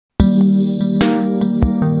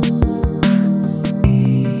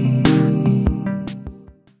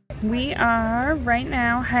We are right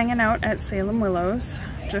now hanging out at Salem Willows,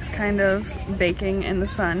 just kind of baking in the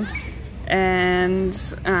sun, and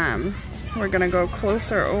we're gonna go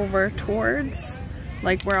closer over towards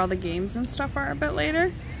like where all the games and stuff are a bit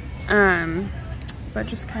later, but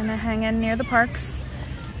just kind of hanging near the parks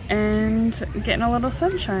and getting a little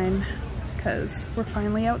sunshine because we're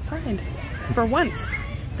finally outside for once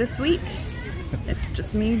this week. It's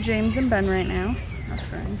just me, James, and Ben right now. That's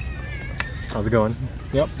right. How's it going?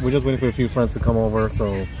 Yep, we're just waiting for a few friends to come over,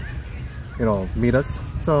 so, you know, meet us.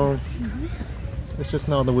 So, it's just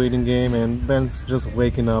now the waiting game, and Ben's just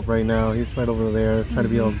waking up right now. He's right over there, trying to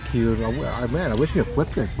be all cute. Man, I wish you could flip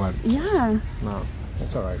this, but... Yeah. No,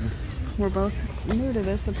 that's alright. We're both new to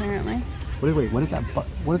this, apparently. Wait, what is that?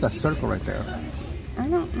 What is that circle right there? I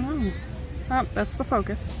don't know. Oh, that's the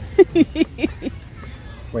focus.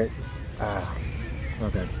 Wait.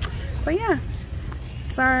 Okay. But yeah,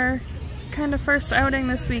 it's our kind of first outing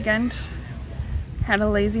this weekend. Had a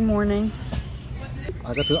lazy morning.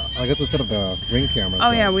 I got to set up the ring camera.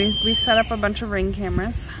 Oh so. Yeah, we set up a bunch of ring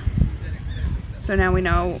cameras. So now we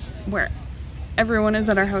know where everyone is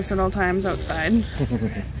at our house at all times outside.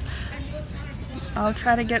 I'll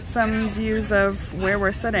try to get some views of where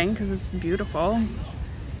we're sitting because it's beautiful.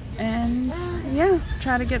 And yeah,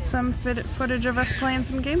 try to get some footage of us playing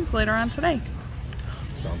some games later on today.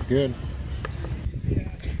 Sounds good.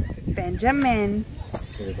 Benjamin.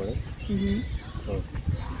 Oh.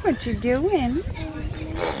 What you doing?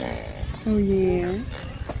 Oh yeah.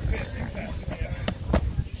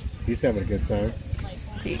 He's having a good time.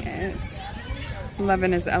 He is.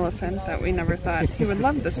 Loving his elephant that we never thought he would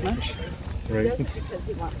love this much. Right. Just because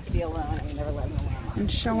he wants to be alone and we never let him alone.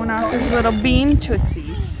 And showing off his little bean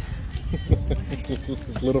tootsies.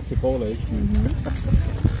 His little frijoles.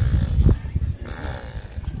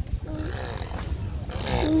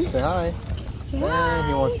 Say hi. Say hi.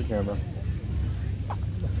 He wants the camera.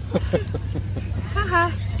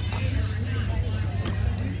 Haha.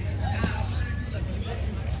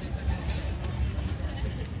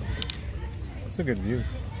 It's a good view.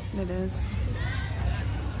 It is.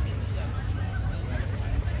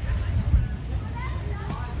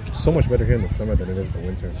 So much better here in the summer than it is in the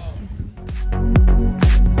winter.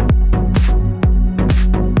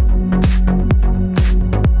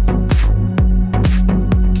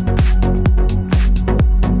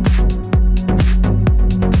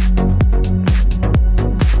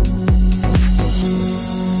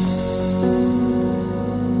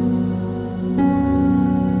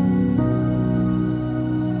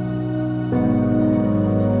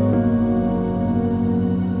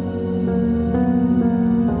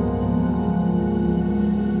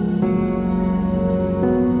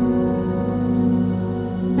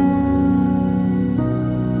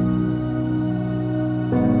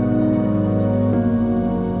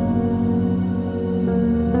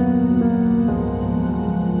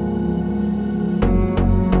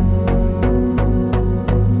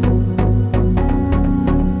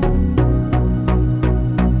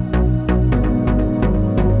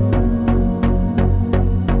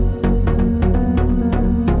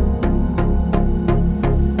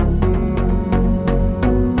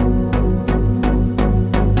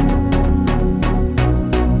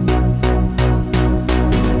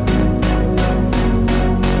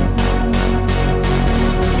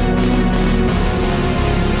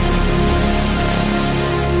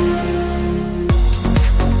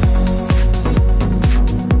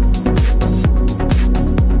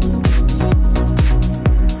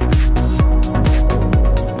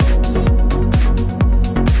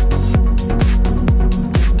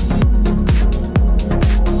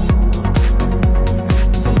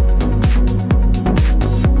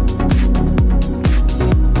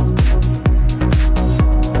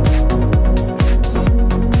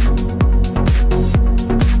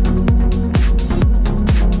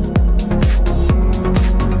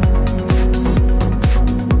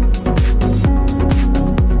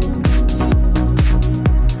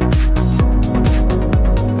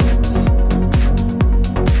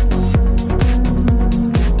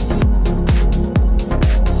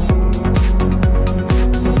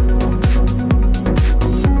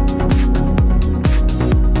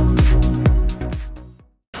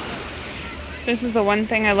 This is the one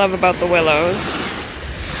thing I love about the Willows.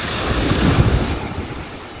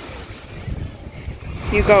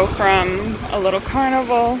 You go from a little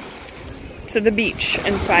carnival to the beach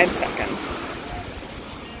in 5 seconds.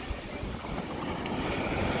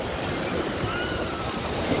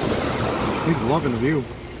 He's loving the view.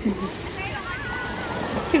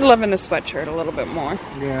 He's loving the sweatshirt a little bit more.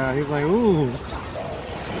 Yeah, he's like, ooh.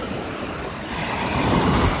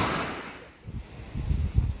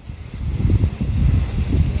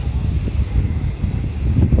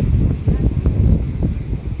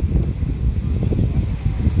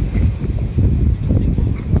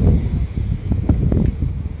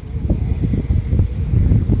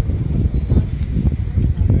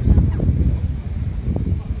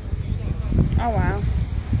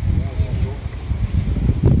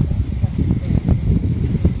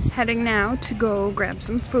 Heading now to go grab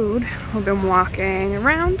some food. We've been walking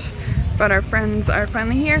around, but our friends are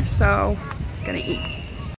finally here, so gonna eat.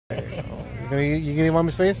 You gonna eat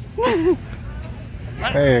mommy's face?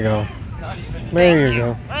 There you go. There you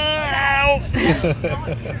go.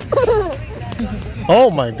 Oh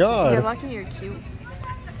my god. You're lucky you're cute.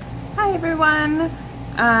 Hi everyone.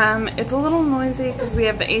 It's a little noisy because we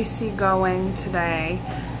have the AC going today.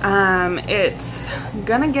 It's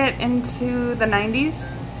gonna get into the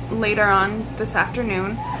 90s later on this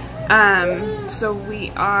afternoon. So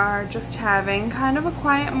we are just having kind of a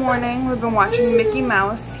quiet morning. We've been watching Mickey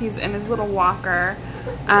Mouse. He's in his little walker,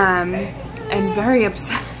 and very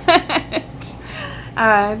upset.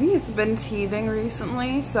 He's been teething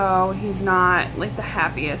recently, so he's not like the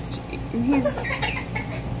happiest. He's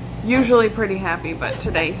usually pretty happy, but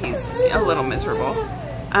today he's a little miserable.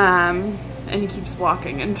 And he keeps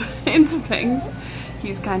walking into things.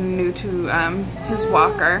 He's kind of new to his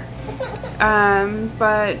walker.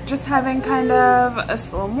 But just having kind of a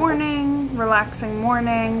slow morning, relaxing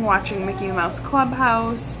morning, watching Mickey Mouse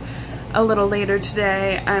Clubhouse. A little later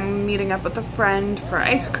today, I'm meeting up with a friend for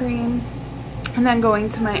ice cream, and then going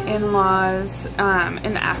to my in-laws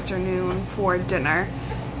in the afternoon for dinner.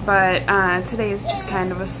 But today is just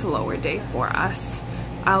kind of a slower day for us.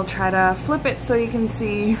 I'll try to flip it so you can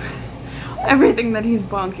see everything that he's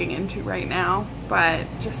bonking into right now. But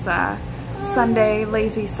just a Sunday,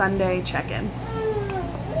 lazy Sunday check-in.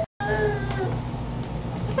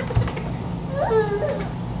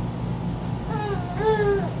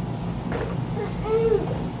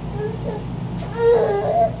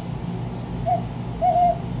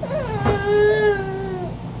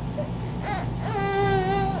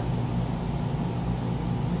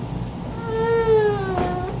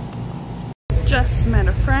 Just met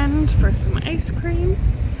a friend for some ice cream.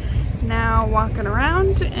 Now walking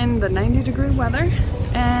around in the 90-degree weather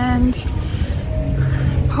and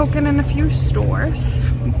poking in a few stores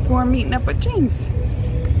before meeting up with James.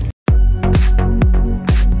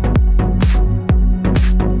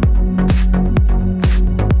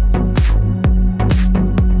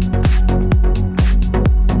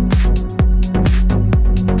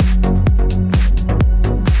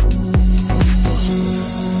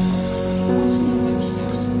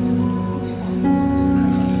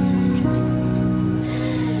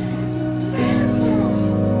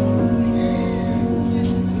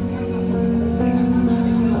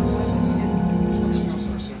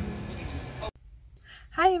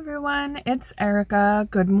 Hi everyone, it's Erica.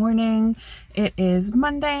 Good morning. It is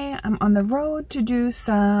Monday. I'm on the road to do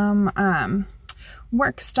some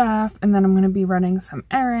work stuff, and then I'm going to be running some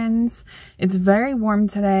errands. It's very warm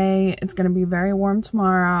today. It's going to be very warm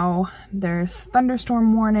tomorrow. There's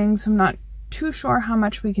thunderstorm warnings, so I'm not too sure how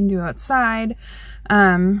much we can do outside,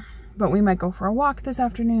 but we might go for a walk this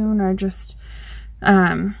afternoon or just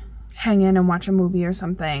hang in and watch a movie or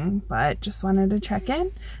something. But just wanted to check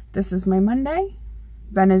in. This is my Monday.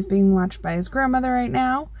 Ben is being watched by his grandmother right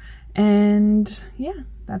now, and yeah,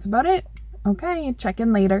 that's about it. Okay, check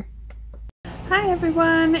in later. Hi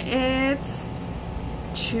everyone, it's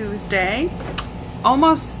Tuesday.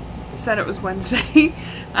 Almost said it was Wednesday.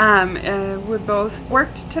 We both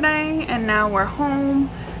worked today, and now we're home.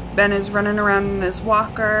 Ben is running around in his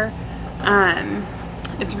walker.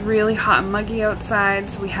 It's really hot and muggy outside,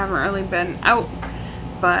 so we haven't really been out,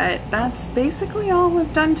 but that's basically all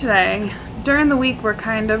we've done today. During the week, we're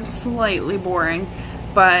kind of slightly boring,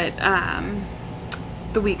 but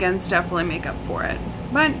the weekends definitely make up for it.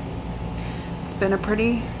 But it's been a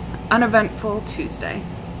pretty uneventful Tuesday.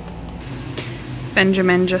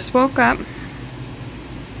 Benjamin just woke up.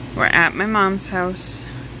 We're at my mom's house,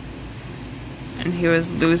 and he was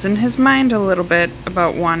losing his mind a little bit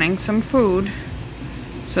about wanting some food.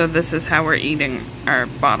 So this is how we're eating our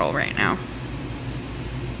bottle right now.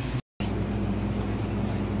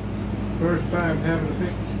 First time having a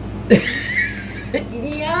picture.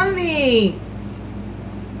 Yummy!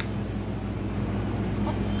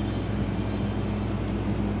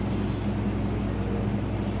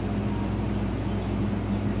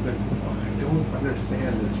 It's like, I don't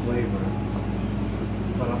understand this flavor,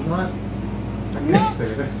 but I'm not against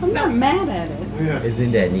it. I'm not mad at it. Yeah.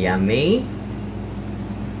 Isn't that yummy?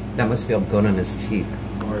 That must feel good on his teeth.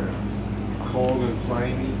 Or cold and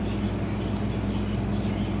slimy.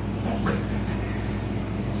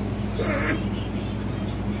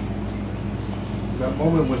 That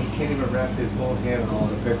moment when he can't even wrap his whole hand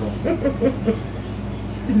around a pickle.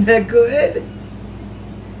 Is that good? It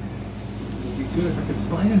would be good if I could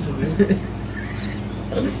bite into it.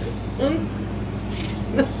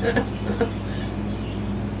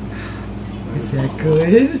 Is that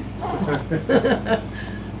good?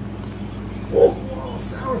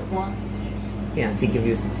 shower spot. Yeah, to give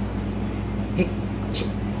you some. Hey,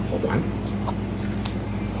 hold on.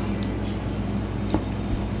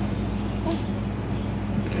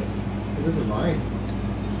 This is mine.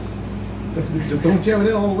 Just don't jam it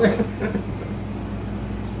in all the way.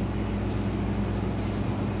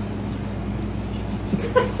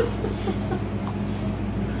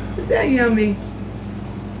 Is that yummy?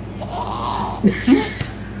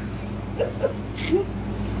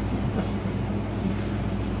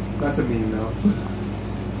 That's a meme now.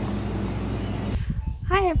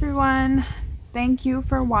 Hi everyone! Thank you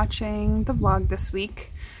for watching the vlog this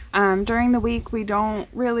week. During the week we don't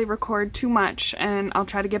really record too much, and I'll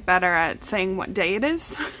try to get better at saying what day it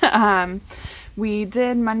is. We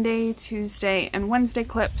did Monday, Tuesday, and Wednesday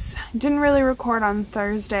clips. Didn't really record on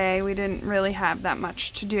Thursday. We didn't really have that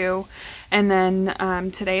much to do. And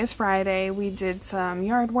then today is Friday. We did some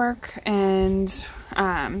yard work and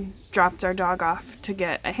dropped our dog off to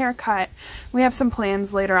get a haircut. We have some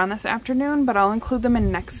plans later on this afternoon, but I'll include them in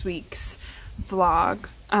next week's vlog.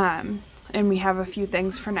 And we have a few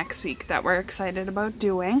things for next week that we're excited about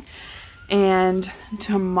doing. And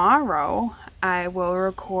tomorrow I will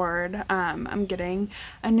record, I'm getting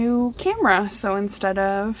a new camera, so instead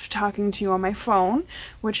of talking to you on my phone,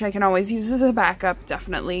 which I can always use as a backup,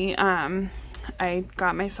 definitely, I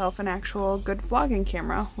got myself an actual good vlogging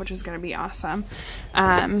camera, which is going to be awesome.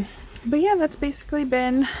 But yeah, that's basically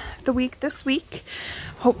been the week this week.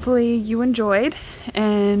 Hopefully you enjoyed,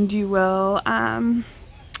 and you will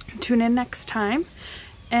tune in next time,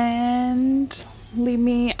 and leave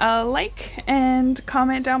me a like and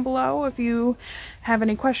comment down below if you have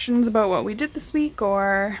any questions about what we did this week,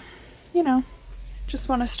 or, you know, just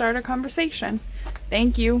want to start a conversation.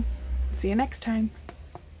 Thank you. See you next time.